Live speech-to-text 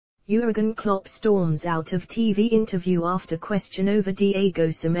Jurgen Klopp storms out of TV interview after question over Diego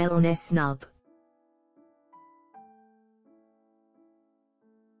Simeone snub.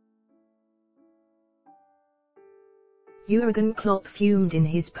 Jurgen Klopp fumed in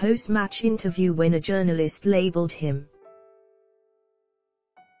his post-match interview when a journalist labelled him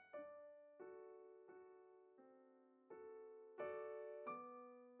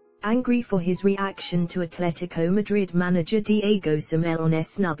angry for his reaction to Atletico Madrid manager Diego Simeone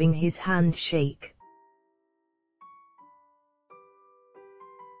snubbing his handshake.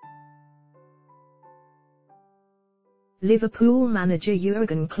 Liverpool manager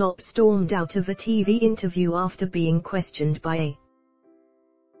Jurgen Klopp stormed out of a TV interview after being questioned by a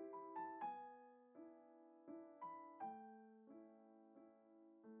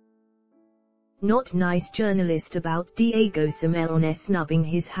not nice journalist about Diego Simeone snubbing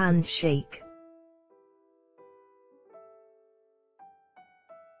his handshake.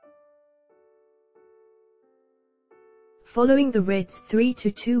 Following the Reds'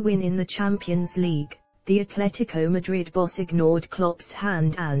 3-2 win in the Champions League, the Atletico Madrid boss ignored Klopp's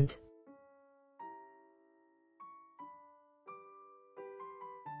hand and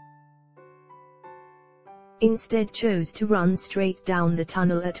instead chose to run straight down the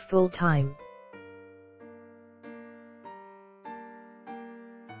tunnel at full time.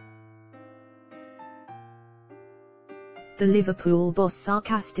 The Liverpool boss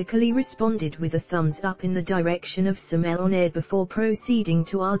sarcastically responded with a thumbs up in the direction of Simeone before proceeding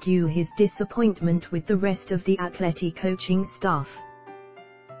to argue his disappointment with the rest of the Atleti coaching staff.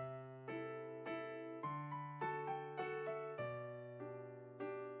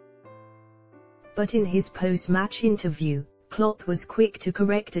 But in his post-match interview, Klopp was quick to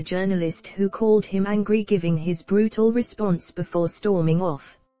correct a journalist who called him angry, giving his brutal response before storming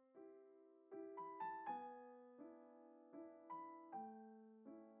off.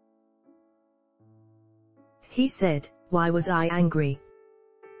 He said, "Why was I angry?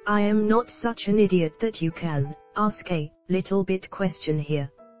 I am not such an idiot that you can ask a little bit question here.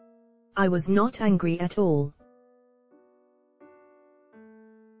 I was not angry at all.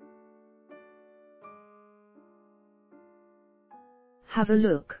 Have a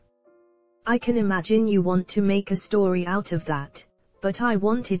look. I can imagine you want to make a story out of that, but I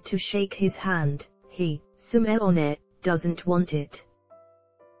wanted to shake his hand. He, Simeone, doesn't want it."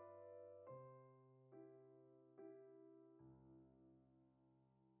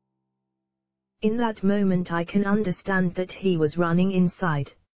 In that moment I can understand that he was running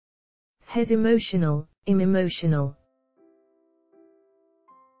inside. He's emotional, I'm emotional.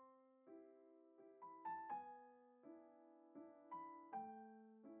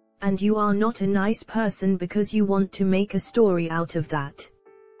 And you are not a nice person because you want to make a story out of that.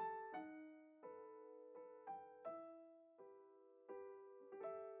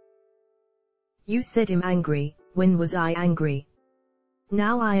 You said I'm angry. When was I angry?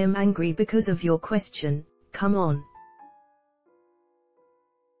 Now I am angry because of your question. Come on.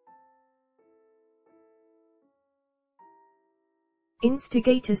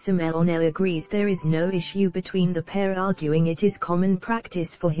 Instigator Simeone agrees there is no issue between the pair, arguing it is common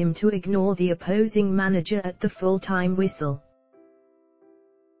practice for him to ignore the opposing manager at the full-time whistle.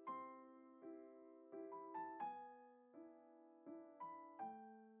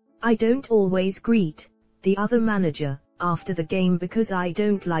 I don't always greet the other manager after the game because I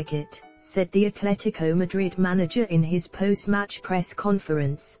don't like it, said the Atletico Madrid manager in his post-match press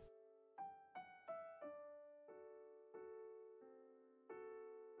conference.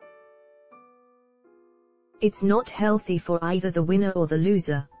 It's not healthy for either the winner or the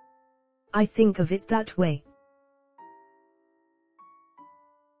loser. I think of it that way.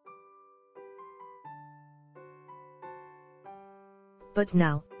 But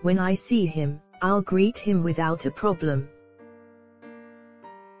now, when I see him, I'll greet him without a problem.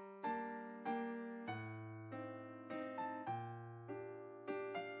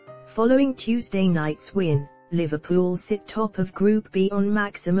 Following Tuesday night's win, Liverpool sit top of Group B on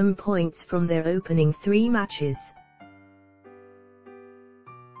maximum points from their opening 3 matches.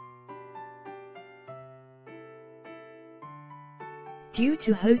 Due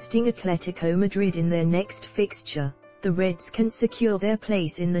to hosting Atletico Madrid in their next fixture, the Reds can secure their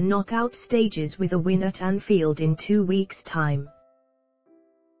place in the knockout stages with a win at Anfield in 2 weeks' time.